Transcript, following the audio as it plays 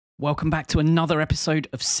Welcome back to another episode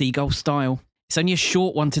of Seagull Style. It's only a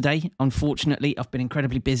short one today. Unfortunately, I've been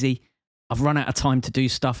incredibly busy. I've run out of time to do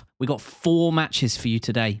stuff. We got 4 matches for you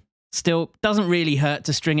today. Still, doesn't really hurt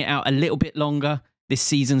to string it out a little bit longer. This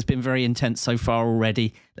season's been very intense so far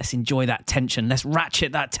already. Let's enjoy that tension. Let's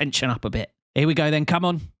ratchet that tension up a bit. Here we go then, come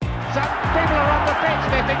on. Some people are on the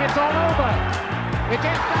pitch, they think it's all over. It is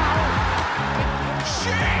now.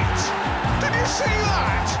 Shit! Did you see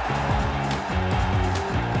that?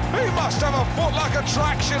 He must have a foot like a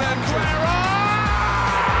traction entrance.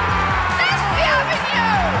 That's the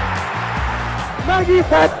avenue! Maggie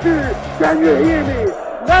Thatcher, can you hear me?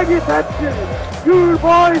 Maggie Thatcher, you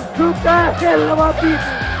boys took the hell of a beating.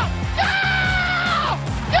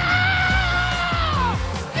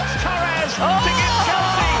 Torres to give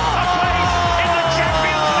Chelsea a place in the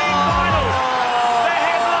Champions League final. The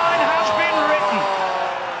headline has been written.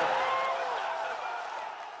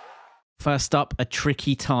 First up, a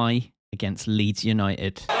tricky tie against Leeds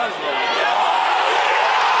United. Well,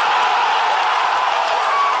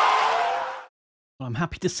 I'm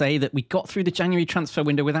happy to say that we got through the January transfer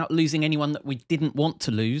window without losing anyone that we didn't want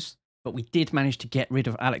to lose, but we did manage to get rid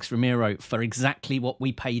of Alex Ramiro for exactly what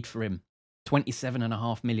we paid for him.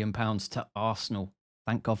 £27.5 million to Arsenal.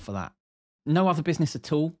 Thank God for that. No other business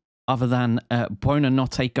at all, other than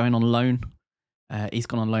Buonanotte going on loan. He's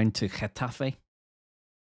gone on loan to Getafe.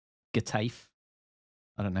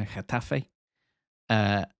 I don't know, Getafe.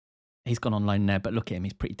 He's gone on loan there, but look at him,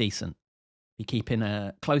 he's pretty decent. Be keeping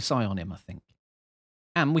a close eye on him, I think.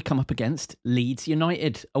 And we come up against Leeds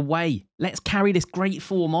United away. Let's carry this great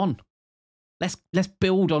form on. Let's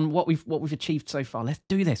build on what we've achieved so far. Let's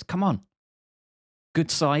do this. Come on.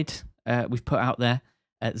 Good side we've put out there.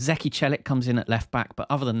 Zeki Celik comes in at left back, but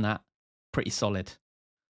other than that, pretty solid.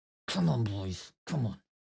 Come on, boys. Come on.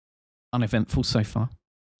 Uneventful so far.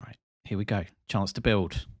 Right, here we go. Chance to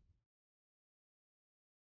build.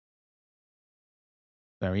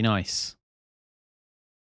 Very nice.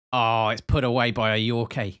 Oh, it's put away by a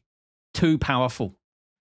Yorkie. Too powerful.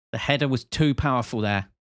 The header was too powerful there.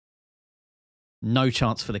 No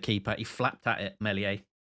chance for the keeper. He flapped at it, Meslier.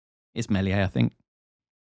 It's Meslier, I think.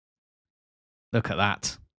 Look at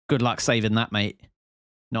that. Good luck saving that, mate.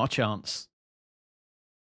 Not a chance.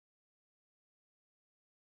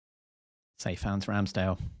 Safe hands,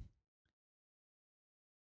 Ramsdale.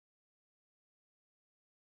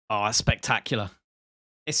 Oh, it's spectacular.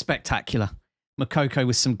 It's spectacular. Makoko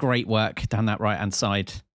with some great work down that right-hand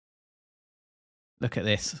side. Look at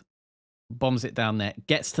this. Bombs it down there.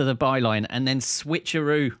 Gets to the byline and then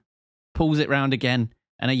switcheroo. Pulls it round again.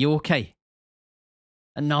 And a Yorkie.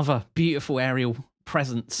 Another beautiful aerial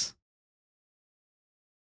presence.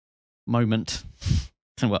 Moment.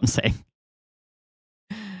 That's what I'm saying.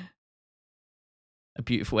 A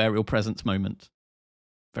beautiful aerial presence moment.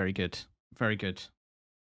 Very good. Very good.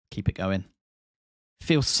 Keep it going.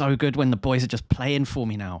 Feels so good when the boys are just playing for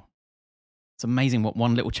me now. It's amazing what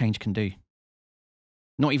one little change can do.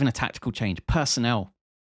 Not even a tactical change. Personnel.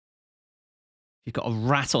 You've got a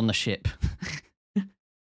rat on the ship.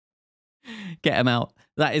 Get him out.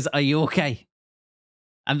 That is a Yorkie.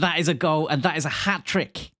 And that is a goal. And that is a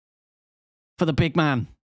hat-trick for the big man.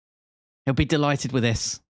 He'll be delighted with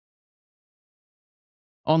this.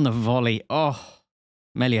 On the volley. Oh,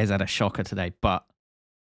 Melia's had a shocker today, but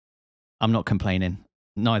I'm not complaining.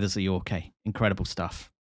 Neither's a Yorkie. Incredible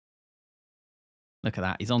stuff. Look at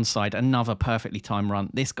that. He's onside. Another perfectly timed run.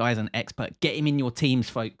 This guy's an expert. Get him in your teams,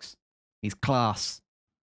 folks. He's class.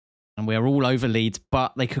 And we're all over Leeds,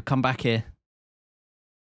 but they could come back here.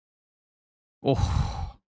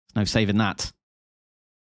 Oh, there's no saving that.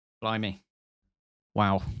 Blimey.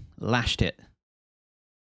 Wow. Lashed it.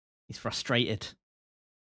 He's frustrated.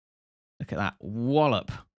 Look at that.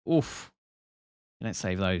 Wallop. Oof. You don't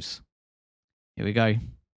save those. Here we go.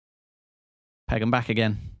 Peg him back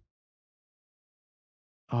again.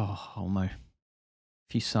 Oh, Olmo. A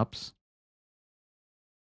few subs.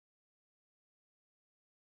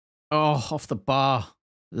 Oh, off the bar.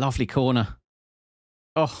 Lovely corner.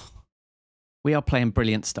 Oh, we are playing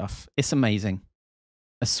brilliant stuff. It's amazing.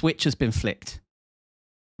 A switch has been flicked.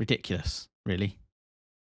 Ridiculous, really.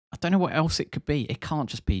 I don't know what else it could be. It can't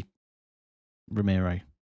just be Ramiro.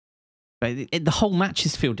 But the whole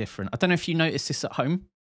matches feel different. I don't know if you noticed this at home.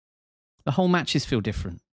 The whole matches feel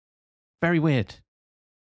different. Very weird.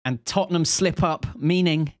 And Tottenham slip up,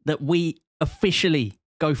 meaning that we officially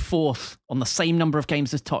go fourth on the same number of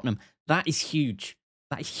games as Tottenham. That is huge.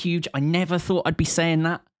 That is huge. I never thought I'd be saying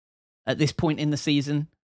that at this point in the season,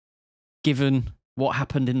 given what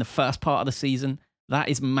happened in the first part of the season. That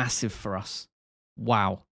is massive for us.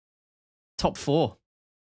 Wow. Top 4.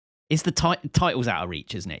 Is the title's out of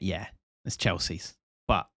reach, isn't it? Yeah, it's Chelsea's.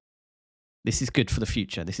 But this is good for the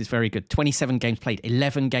future. This is very good. 27 games played.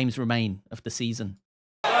 11 games remain of the season.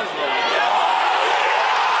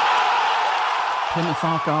 Plymouth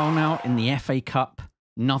Argyle now in the FA Cup.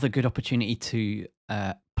 Another good opportunity to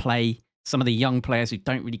play some of the young players who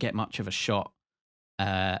don't really get much of a shot.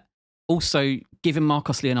 Also, giving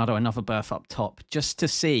Marcos Leonardo another berth up top just to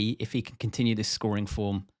see if he can continue this scoring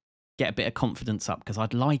form, get a bit of confidence up, because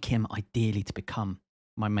I'd like him ideally to become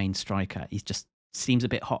my main striker. He just seems a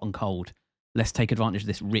bit hot and cold. Let's take advantage of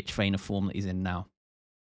this rich vein of form that he's in now.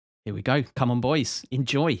 Here we go. Come on, boys.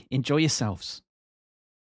 Enjoy. Enjoy yourselves.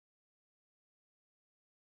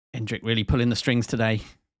 Hendrick really pulling the strings today.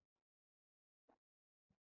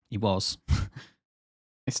 He was.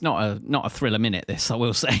 It's not a thriller minute, this, I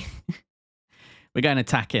will say. We're going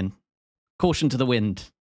attacking. Caution to the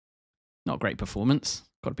wind. Not a great performance,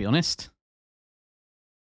 got to be honest.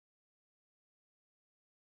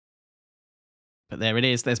 But there it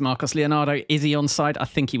is. There's Marcos Leonardo. Is he onside? I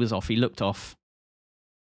think he was off. He looked off.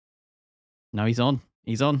 No, he's on.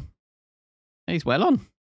 He's on. He's well on.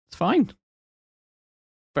 It's fine.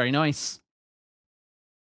 Very nice.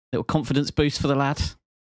 Little confidence boost for the lad.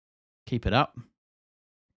 Keep it up.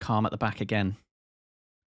 Calm at the back again.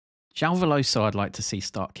 João Veloso I'd like to see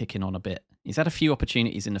start kicking on a bit. He's had a few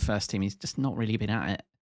opportunities in the first team. He's just not really been at it.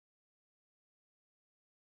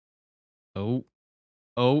 Oh.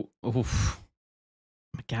 Oof.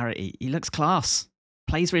 McGarity, he looks class.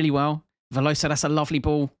 Plays really well. Veloso, that's a lovely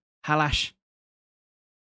ball. Halash.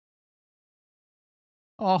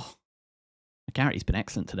 Oh. McGarity's been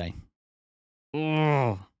excellent today.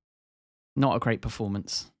 Oh. Not a great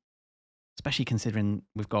performance. Especially considering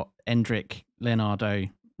we've got Hendrick, Leonardo,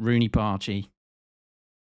 Rooney Bargy,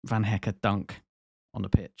 Van Hecker, Dunk on the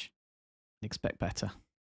pitch. Expect better.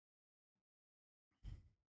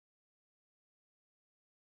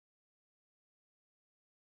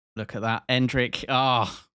 Look at that. Hendrick.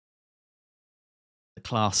 Ah. The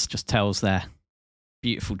class just tells there.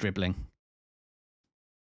 Beautiful dribbling.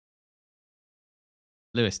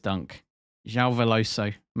 Lewis Dunk. João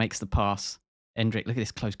Veloso makes the pass. Hendrick, look at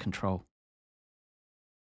this close control.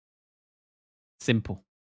 Simple.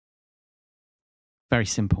 Very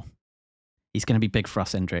simple. He's going to be big for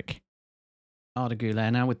us, Hendrick. Arda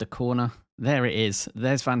Güler now with the corner. There it is.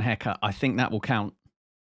 There's Van Hecker. I think that will count.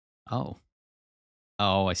 Oh.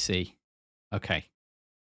 Oh, I see. Okay.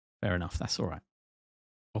 Fair enough. That's all right.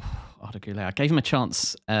 Oh, Arda Güler. I gave him a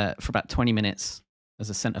chance for about 20 minutes as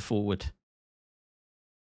a centre forward.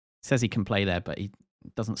 Says he can play there, but he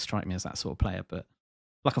doesn't strike me as that sort of player, but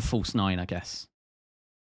like a false nine, I guess.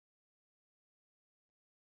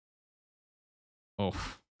 Oh.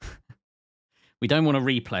 We don't want to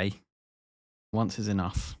replay. Once is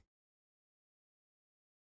enough.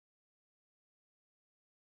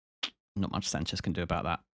 Not much Sanchez can do about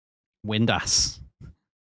that. Windass.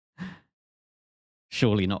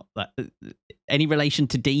 Surely not. That. Any relation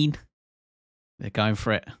to Dean? They're going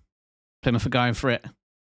for it. Plymouth are going for it.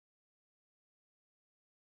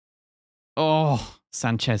 Oh,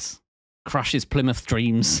 Sanchez crushes Plymouth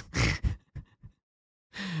dreams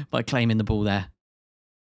by claiming the ball there.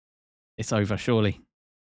 It's over, surely.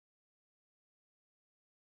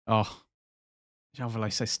 Oh, João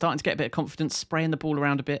Veloso starting to get a bit of confidence, spraying the ball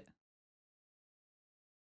around a bit.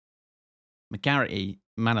 McGarity,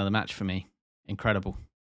 man of the match for me. Incredible.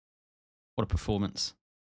 What a performance.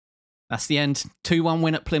 That's the end. 2-1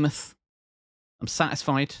 win at Plymouth. I'm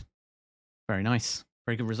satisfied. Very nice.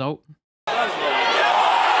 Very good result.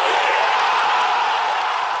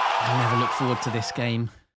 I never look forward to this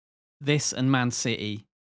game. This and Man City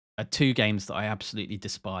are two games that I absolutely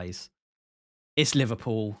despise. It's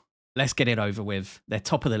Liverpool. Let's get it over with. They're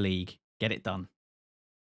top of the league. Get it done.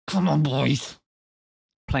 Come on, boys.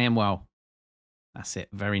 Playing well. That's it.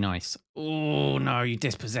 Very nice. Oh, no, you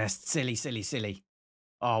dispossessed. Silly, silly, silly.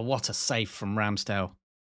 Oh, what a save from Ramsdale.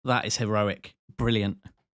 That is heroic. Brilliant.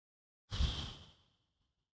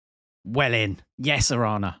 Well in. Yes,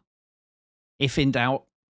 Arana. If in doubt,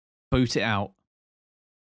 boot it out.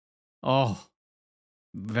 Oh,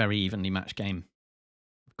 very evenly matched game.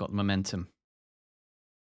 Got the momentum.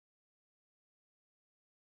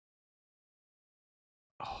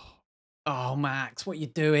 Oh, Max, what are you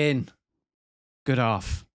doing? Good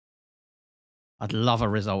half. I'd love a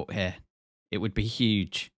result here. It would be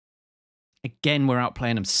huge. Again, we're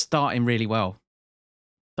outplaying them, starting really well.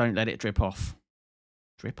 Don't let it drip off.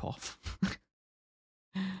 Drip off?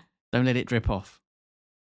 Don't let it drip off.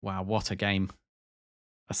 Wow, what a game.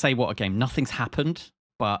 I say what a game. Nothing's happened,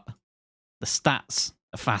 but the stats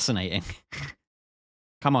are fascinating.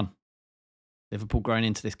 Come on. Liverpool growing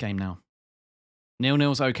into this game now.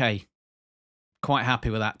 0-0's okay. Quite happy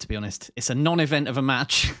with that, to be honest. It's a non-event of a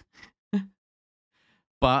match.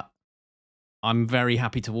 But I'm very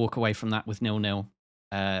happy to walk away from that with 0-0.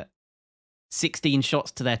 16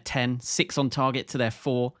 shots to their 10. 6 on target to their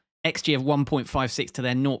 4. XG of 1.56 to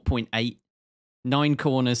their 0.8. 9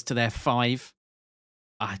 corners to their 5.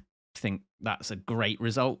 I think that's a great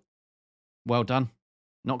result. Well done.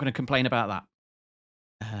 Not going to complain about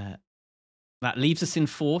that. That leaves us in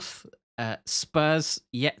 4th. Spurs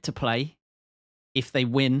yet to play. If they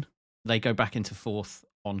win, they go back into 4th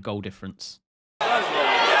on goal difference.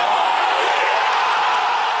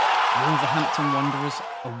 Wolverhampton Wanderers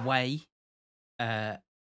away.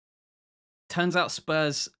 Turns out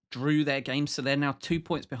Spurs drew their game, so they're now 2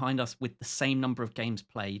 points behind us with the same number of games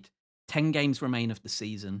played. 10 games remain of the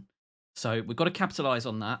season. So we've got to capitalise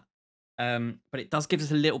on that. But it does give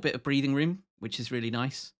us a little bit of breathing room, which is really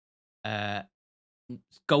nice.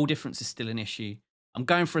 Goal difference is still an issue. I'm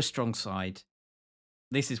going for a strong side.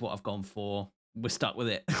 This is what I've gone for. We're stuck with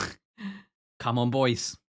it. Come on,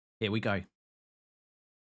 boys. Here we go.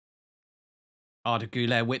 Arda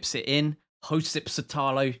Güler whips it in. Josip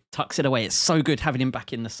Sotalo tucks it away. It's so good having him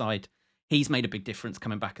back in the side. He's made a big difference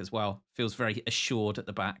coming back as well. Feels very assured at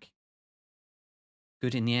the back.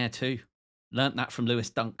 Good in the air too. Learnt that from Lewis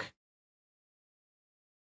Dunk.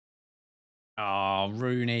 Oh,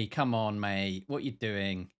 Rooney, come on, mate. What are you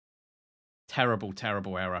doing? Terrible,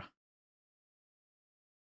 terrible error.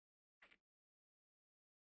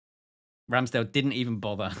 Ramsdale didn't even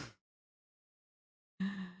bother.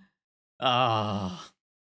 Ah.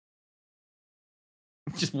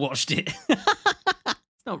 Just watched it.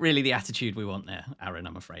 It's not really the attitude we want there, Aaron,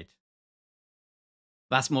 I'm afraid.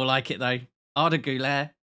 That's more like it, though. Arda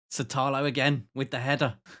Güler, Sotalo again with the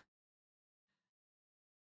header.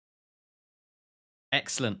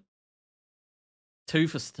 Excellent. 2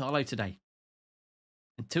 for Sotalo today.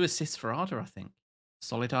 And 2 assists for Arda, I think.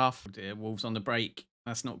 Solid half. Oh dear, Wolves on the break.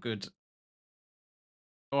 That's not good.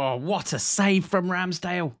 Oh, what a save from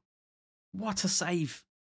Ramsdale. What a save.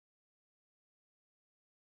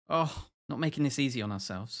 Oh, not making this easy on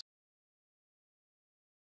ourselves.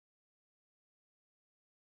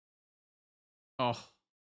 Oh,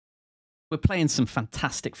 we're playing some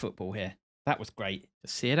fantastic football here. That was great.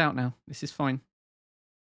 Just see it out now. This is fine.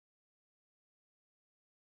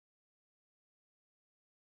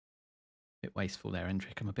 Bit wasteful there,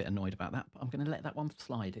 Hendrick. I'm a bit annoyed about that, but I'm going to let that one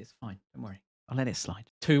slide. It's fine. Don't worry. I'll let it slide.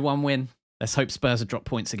 2-1 win. Let's hope Spurs have dropped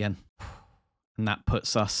points again. And that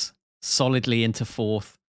puts us solidly into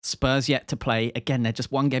 4th. Spurs yet to play. Again, they're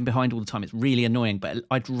just one game behind all the time. It's really annoying, but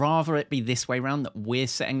I'd rather it be this way round, that we're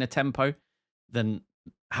setting the tempo than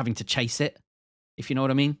having to chase it, if you know what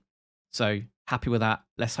I mean. So happy with that.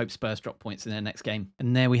 Let's hope Spurs drop points in their next game.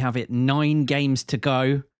 And there we have it. 9 games to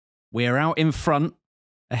go. We're out in front,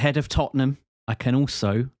 ahead of Tottenham. I can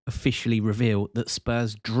also officially reveal that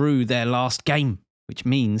Spurs drew their last game, which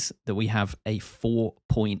means that we have a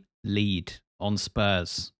 4-point lead on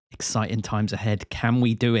Spurs. Exciting times ahead. Can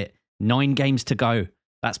we do it? 9 games to go.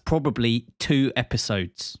 That's probably 2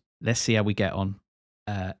 episodes. Let's see how we get on.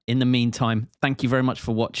 In the meantime, thank you very much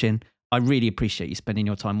for watching. I really appreciate you spending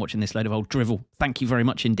your time watching this load of old drivel. Thank you very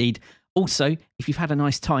much indeed. Also, if you've had a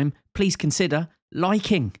nice time, please consider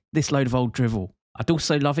liking this load of old drivel. I'd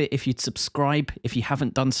also love it if you'd subscribe if you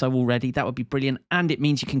haven't done so already. That would be brilliant. And it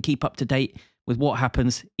means you can keep up to date with what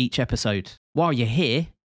happens each episode. While you're here,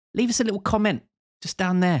 leave us a little comment just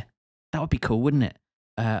down there. That would be cool, wouldn't it?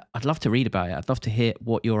 I'd love to read about it. I'd love to hear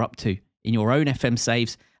what you're up to in your own FM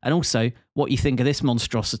saves and also what you think of this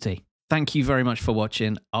monstrosity. Thank you very much for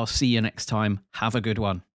watching. I'll see you next time. Have a good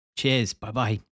one. Cheers. Bye-bye.